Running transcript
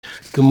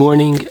Good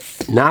morning,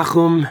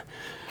 Nachum.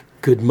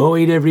 Good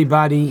Moed,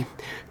 everybody.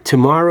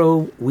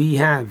 Tomorrow we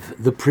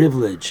have the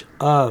privilege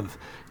of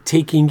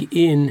taking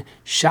in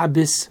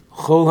Shabbos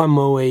Chol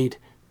HaMoed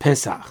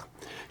Pesach.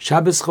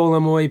 Shabbos Chol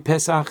HaMoed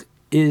Pesach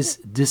is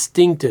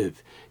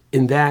distinctive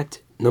in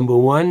that, number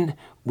one,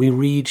 we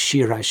read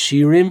Shir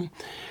HaShirim,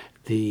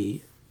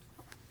 the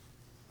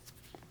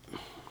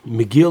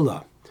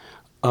Megillah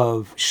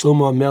of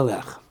Shlomo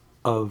HaMelech,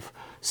 of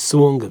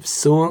Song of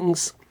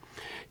Songs.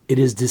 It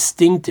is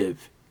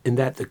distinctive in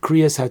that the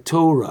Kriyas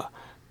HaTorah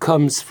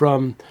comes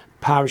from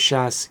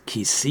Parshas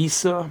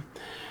Kisisa,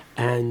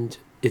 and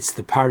it's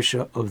the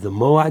Parsha of the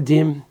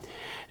Moadim,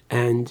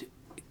 and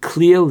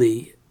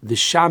clearly the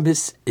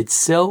Shabbos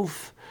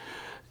itself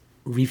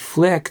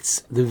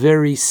reflects the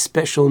very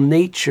special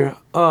nature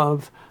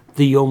of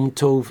the Yom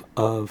Tov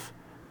of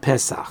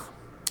Pesach.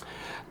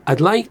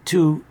 I'd like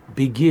to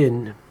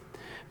begin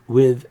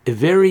with a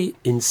very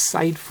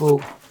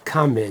insightful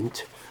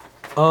comment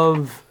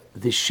of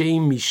the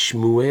Shem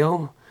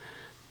Mishmuel,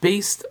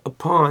 based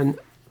upon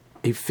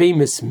a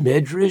famous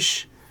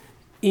medrash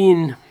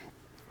in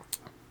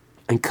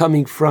and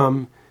coming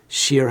from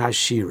Shir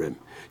HaShirim.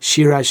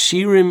 Shir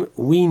HaShirim,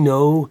 we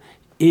know,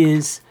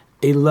 is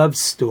a love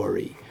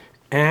story,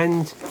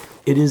 and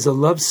it is a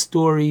love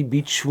story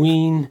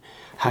between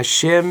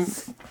Hashem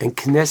and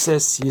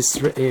Knesset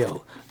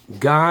Yisrael,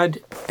 God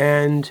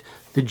and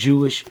the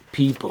Jewish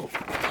people.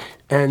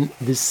 And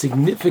the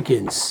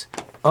significance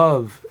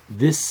of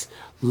this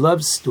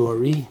love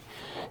story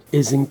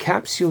is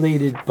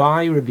encapsulated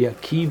by Rabbi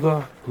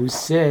Akiva, who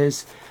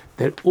says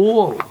that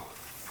all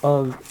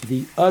of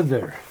the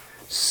other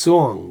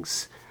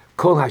songs,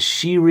 Kol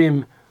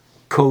HaShirim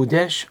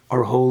Kodesh,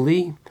 are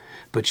holy,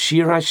 but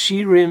Shir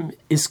HaShirim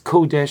is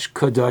Kodesh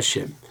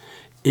Kodashim,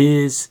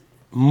 is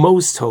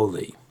most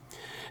holy.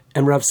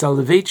 And Rav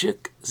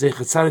Soloveitchik,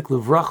 Zecher Tzadik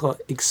Livracha,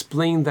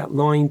 explained that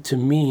line to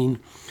mean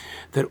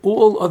that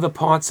all other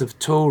parts of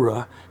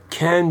Torah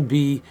can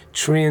be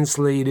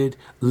translated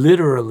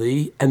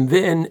literally and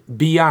then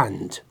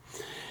beyond.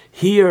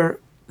 Here,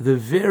 the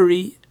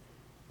very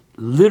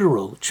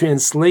literal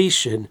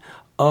translation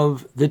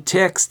of the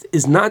text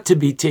is not to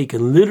be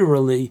taken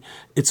literally.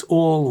 It's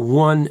all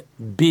one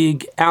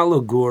big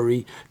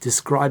allegory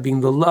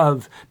describing the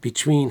love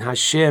between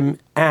Hashem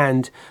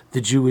and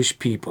the Jewish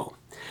people.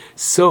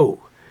 So,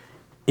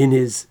 in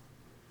his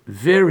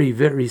very,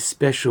 very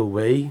special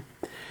way,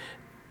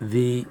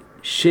 the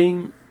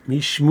Shem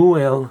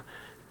Mishmuel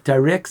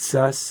directs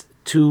us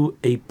to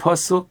a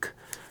pasuk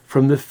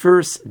from the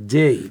first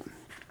day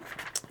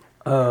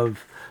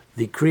of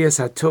the Kriyas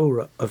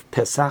HaTorah of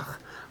Pesach,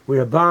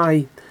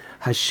 whereby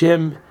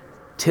Hashem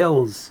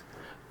tells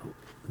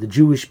the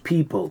Jewish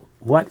people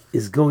what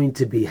is going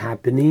to be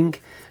happening,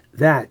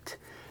 that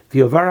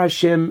V'yovar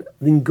Hashem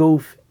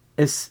lingof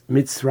es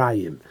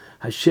Mitzrayim.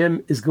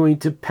 Hashem is going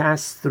to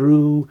pass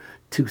through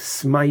to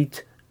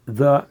smite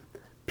the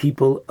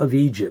people of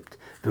Egypt.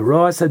 The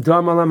Roas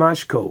Adam ala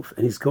Mashkov,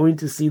 and he's going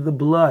to see the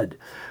blood,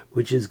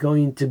 which is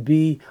going to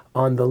be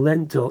on the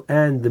lentil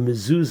and the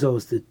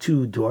mezuzos, the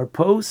two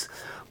doorposts.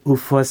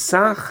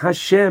 Ufasach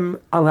Hashem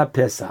al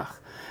HaPesach.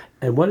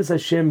 And what is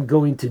Hashem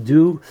going to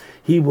do?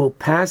 He will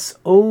pass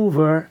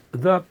over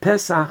the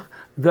Pesach,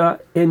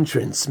 the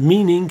entrance,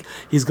 meaning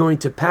he's going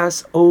to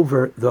pass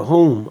over the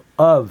home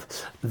of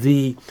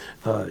the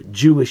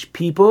Jewish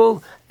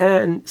people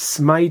and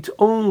smite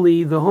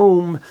only the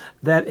home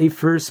that a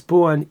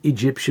firstborn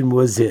Egyptian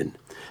was in.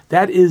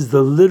 That is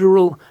the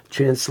literal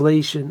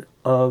translation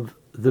of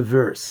the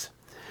verse.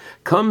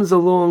 Comes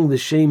along the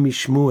Shem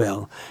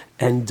Mishmuel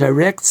and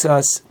directs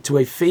us to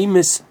a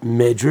famous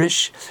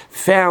medrash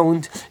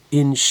found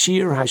in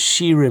Shir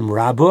HaShirim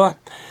Rabbah,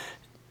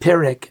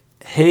 Perek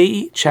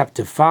Hey,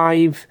 chapter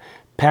 5,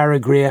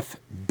 paragraph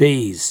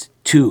Beis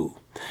 2.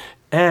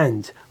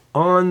 And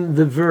on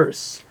the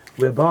verse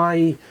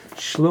whereby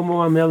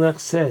Shlomo HaMelech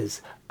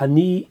says,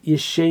 Ani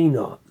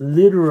Yeshena,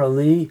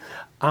 literally,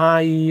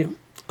 I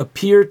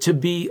appear to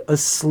be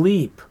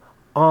asleep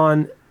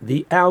on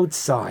the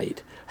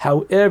outside.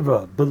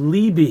 However,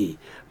 belibi,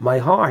 my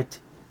heart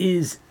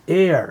is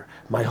air.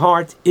 My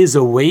heart is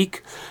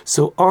awake.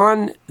 So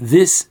on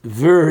this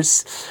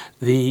verse,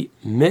 the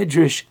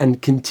Medrash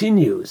and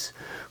continues,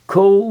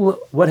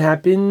 what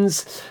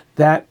happens?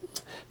 That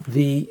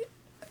the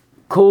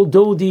Kol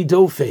Dodi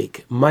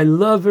Dofek, my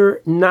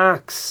lover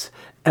knocks,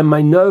 and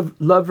my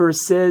lover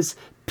says,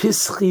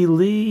 Pischi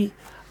li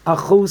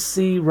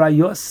Achosi,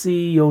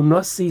 Rayosi,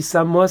 Yonosi,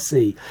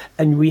 Samosi.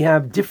 And we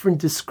have different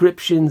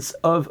descriptions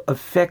of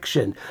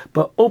affection.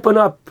 But open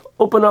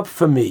up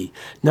for me.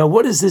 Now,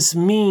 what does this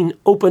mean,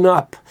 open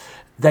up,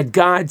 that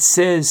God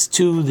says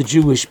to the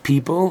Jewish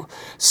people?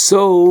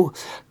 So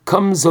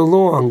comes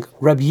along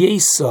Rabbi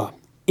Yesa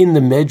in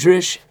the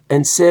Medrash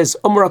and says,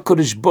 Omer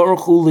HaKadosh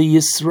Baruch Hu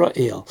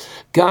LiYisrael.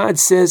 God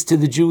says to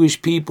the Jewish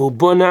people,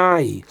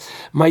 Bonai,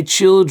 my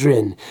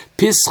children,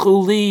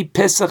 Pischu li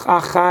Pesach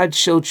Achad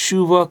Shel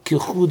Tshuva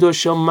Kichudo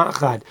Shel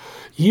Machad.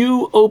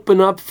 You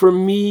open up for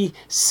me,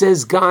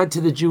 says God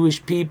to the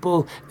Jewish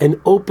people, an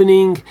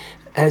opening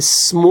as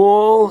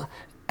small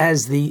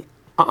as the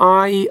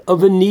eye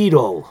of a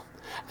needle.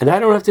 And I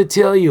don't have to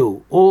tell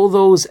you, all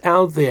those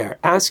out there,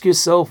 ask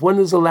yourself, when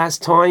was the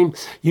last time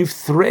you've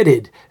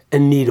threaded a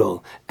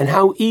needle, and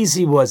how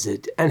easy was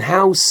it, and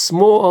how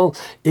small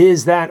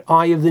is that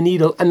eye of the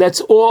needle? And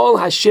that's all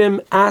Hashem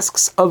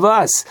asks of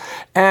us.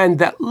 And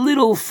that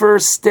little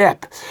first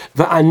step,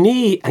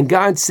 va'ani, and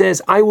God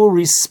says, I will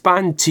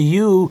respond to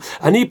you.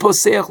 Ani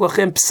poseach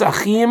lachem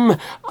psachim,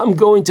 I'm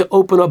going to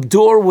open up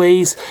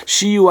doorways,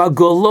 shiu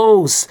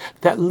agolos,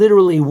 that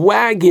literally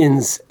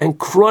wagons and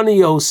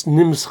kronios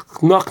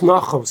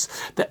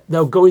nimchnachos, that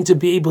they're going to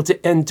be able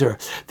to enter.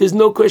 There's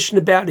no question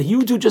about it.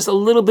 You do just a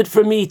little bit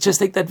for me, just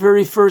take that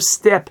very first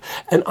step,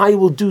 and I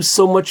will do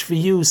so much for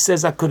you,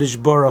 says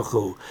HaKadosh Baruch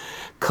Hu.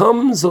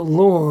 Comes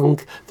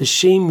along the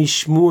Shem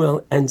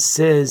Mishmuel and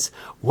says,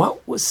 what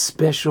was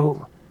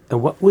special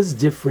and what was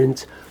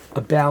different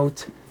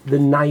about the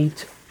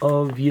night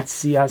of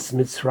Yetzias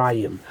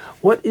Mitzrayim?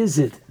 What is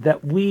it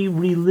that we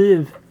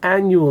relive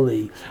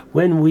annually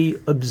when we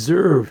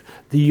observe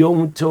the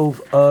Yom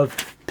Tov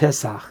of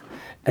Pesach?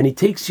 And he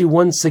takes you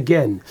once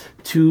again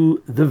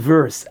to the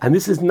verse. And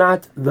this is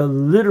not the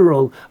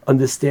literal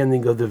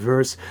understanding of the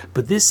verse,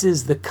 but this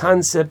is the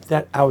concept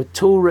that our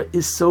Torah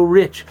is so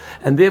rich.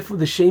 And therefore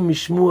the Shem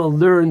Mishmuel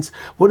learns,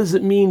 what does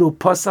it mean,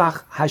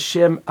 Upasach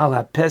Hashem al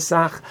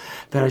HaPesach?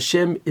 That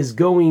Hashem is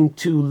going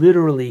to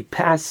literally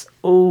pass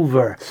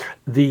over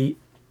the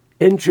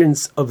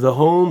entrance of the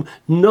home.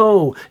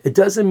 No, it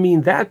doesn't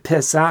mean that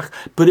Pesach,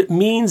 but it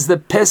means the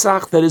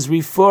Pesach that is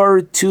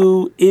referred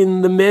to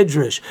in the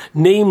Medrash.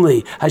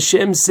 Namely,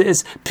 Hashem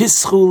says,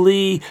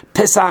 Pischuli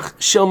Pesach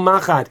Shel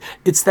Machat.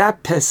 It's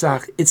that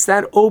Pesach, it's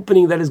that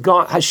opening that is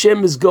gone.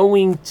 Hashem is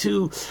going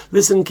to,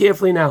 listen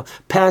carefully now,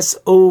 pass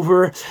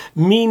over,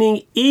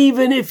 meaning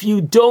even if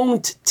you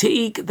don't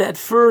take that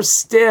first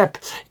step,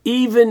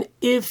 even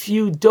if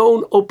you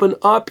don't open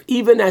up,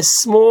 even as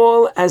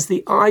small as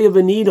the eye of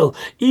a needle,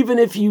 even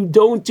if you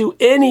don't do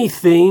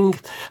anything,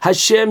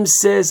 Hashem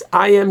says,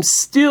 I am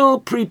still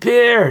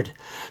prepared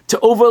to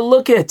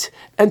overlook it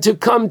and to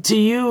come to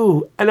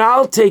you, and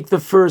I'll take the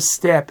first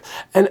step,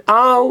 and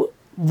I'll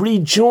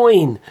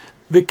rejoin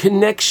the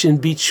connection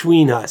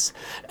between us.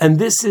 And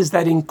this is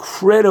that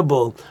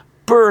incredible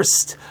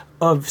burst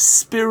of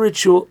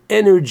spiritual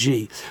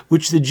energy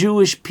which the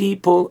Jewish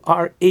people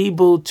are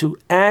able to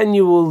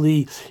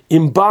annually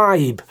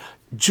imbibe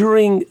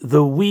during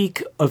the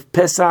week of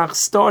Pesach,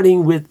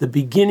 starting with the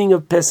beginning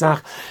of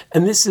Pesach.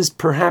 And this is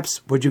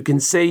perhaps what you can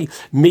say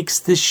makes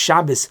this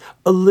Shabbos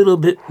a little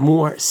bit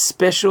more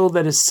special,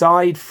 that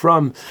aside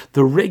from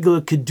the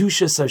regular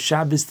Kedushas of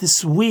Shabbos,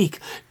 this week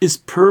is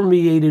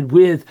permeated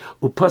with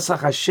Upasach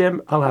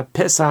Hashem al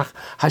HaPesach.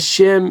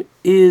 Hashem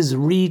is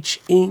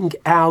reaching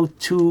out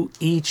to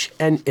each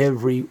and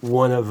every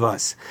one of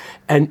us.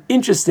 And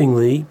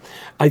interestingly,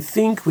 I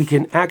think we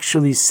can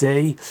actually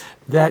say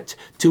that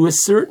to a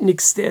certain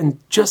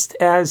extent, just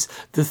as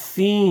the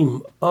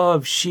theme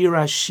of Shir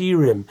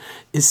HaShirim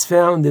is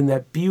found in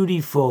that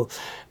beautiful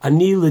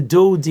Ani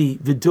L'Dodi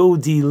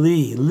V'Dodi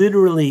Li,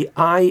 literally,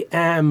 I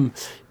am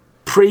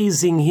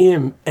praising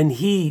him and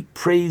he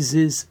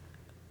praises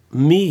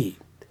me.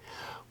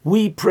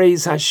 We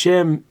praise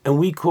Hashem and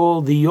we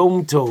call the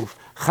Yom Tov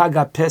Chag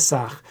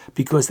HaPesach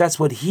because that's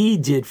what he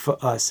did for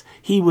us.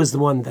 He was the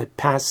one that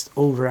passed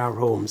over our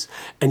homes.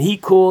 And he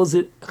calls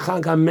it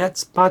Chag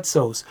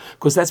HaMatzos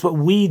because that's what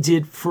we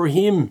did for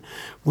him.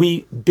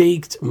 We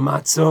baked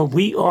matzah.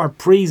 We are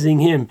praising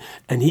him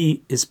and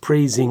he is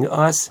praising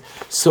us.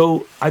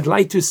 So I'd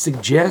like to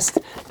suggest,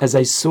 as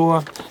I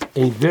saw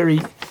a very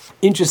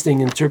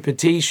interesting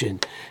interpretation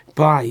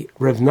by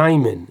Rav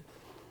Naiman,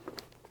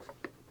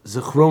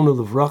 Zechrono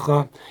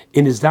Livracha,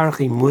 in his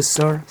Darchei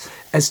Musar,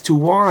 as to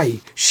why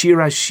Shir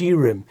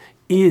HaShirim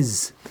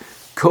is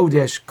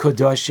Kodesh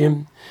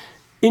Kodashim.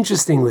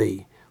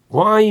 Interestingly,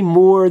 why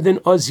more than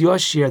Oz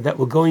Yoshir that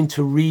we're going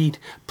to read,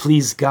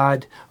 please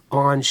God,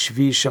 on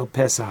Shvi Shel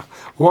Pesach?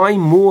 Why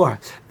more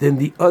than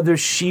the other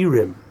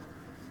Shirim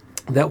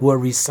that were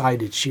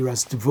recited,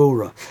 Shiras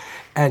Dvorah?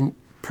 And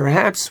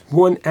perhaps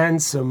one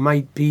answer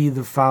might be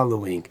the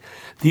following.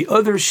 The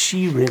other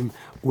Shirim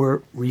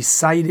were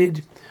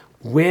recited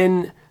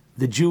when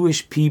the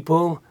Jewish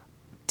people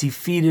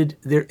defeated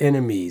their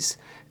enemies.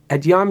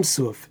 At Yam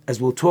Suf,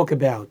 as we'll talk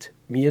about,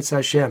 Miyetz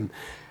Hashem,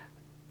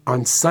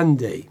 on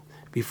Sunday,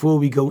 before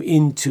we go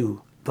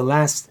into the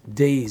last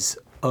days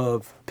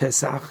of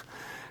Pesach,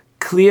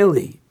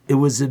 clearly it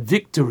was a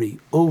victory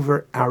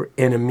over our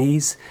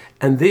enemies,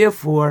 and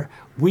therefore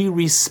we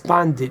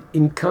responded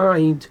in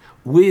kind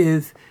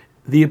with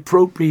the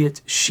appropriate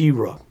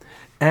Shira.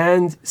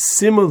 And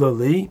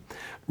similarly,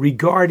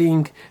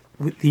 regarding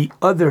with the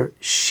other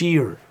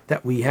shir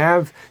that we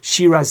have,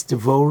 Shiras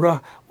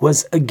Dvorah,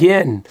 was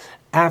again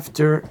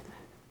after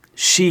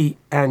she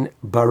and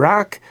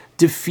Barak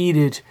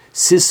defeated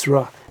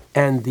Sisera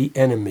and the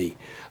enemy.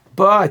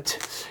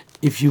 But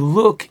if you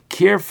look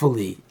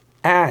carefully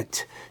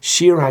at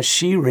Shir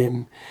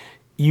HaShirim,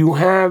 you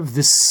have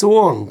the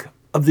song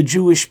of the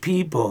Jewish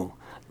people,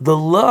 the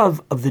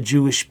love of the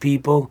Jewish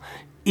people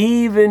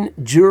even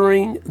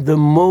during the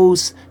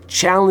most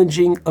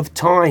challenging of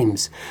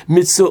times.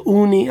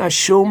 Mitzouni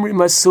ashomri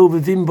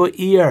masovivim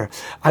ba'ir.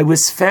 I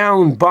was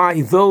found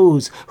by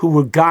those who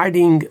were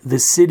guarding the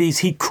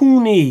cities.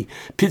 Hikuni,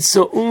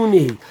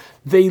 pitzouni.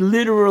 They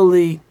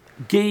literally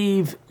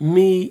gave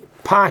me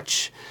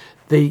patch.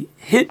 They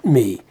hit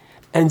me.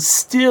 And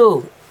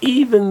still,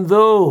 even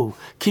though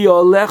ki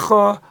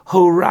olecha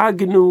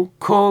horagnu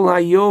kol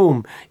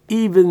hayom,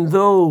 even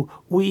though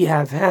we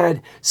have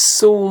had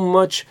so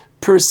much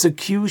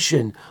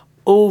persecution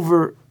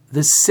over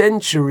the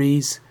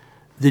centuries,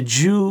 the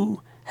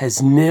Jew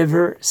has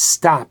never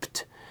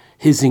stopped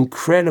his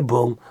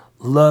incredible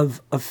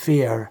love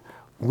affair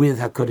with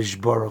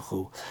HaKadosh Baruch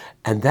Hu.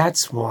 And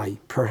that's why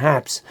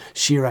perhaps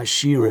Shir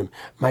HaShirim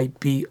might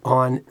be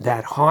on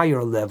that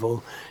higher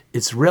level.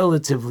 It's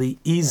relatively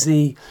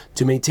easy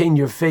to maintain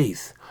your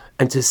faith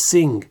and to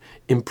sing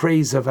in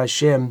praise of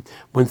Hashem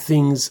when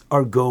things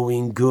are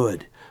going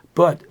good.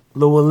 But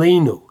lo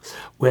aleinu,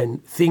 when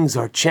things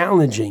are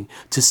challenging,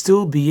 to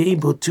still be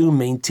able to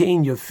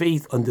maintain your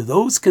faith under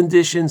those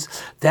conditions,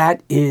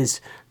 that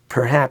is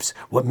perhaps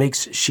what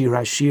makes Shir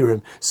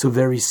HaShirim so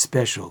very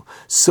special.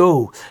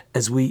 So,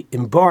 as we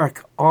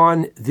embark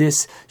on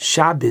this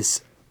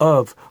Shabbos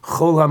of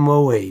Chol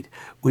HaMoed,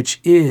 which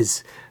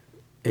is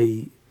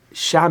a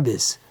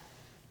Shabbos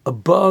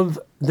above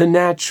the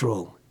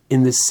natural,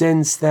 in the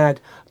sense that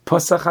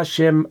Pasach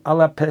Hashem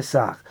ala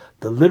Pesach,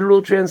 the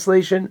literal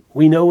translation,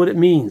 we know what it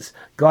means.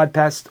 God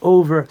passed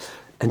over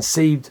and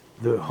saved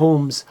the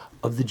homes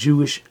of the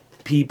Jewish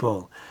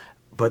people.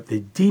 But the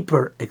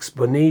deeper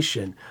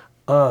explanation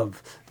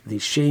of the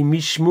Shem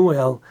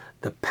Mishmuel,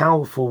 the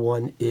powerful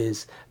one,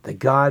 is that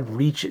God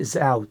reaches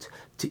out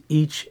to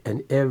each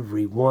and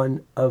every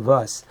one of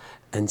us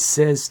and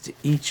says to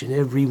each and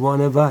every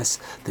one of us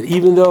that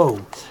even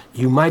though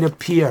you might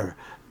appear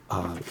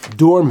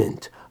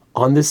dormant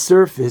on the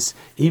surface,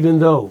 even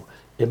though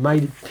it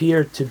might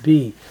appear to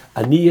be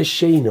Ani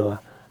Yashena,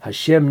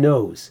 Hashem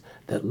knows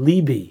that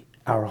Libi,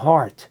 our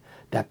heart,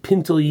 that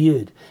Pintel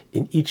Yid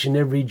in each and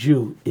every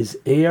Jew is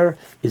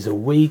is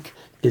awake,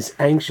 is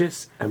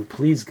anxious, and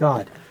please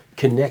God,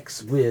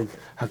 connects with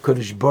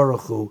HaKadosh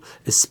Baruch Hu,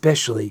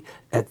 especially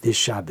at this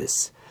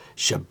Shabbos.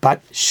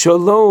 Shabbat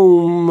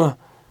Shalom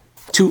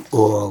to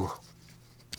all.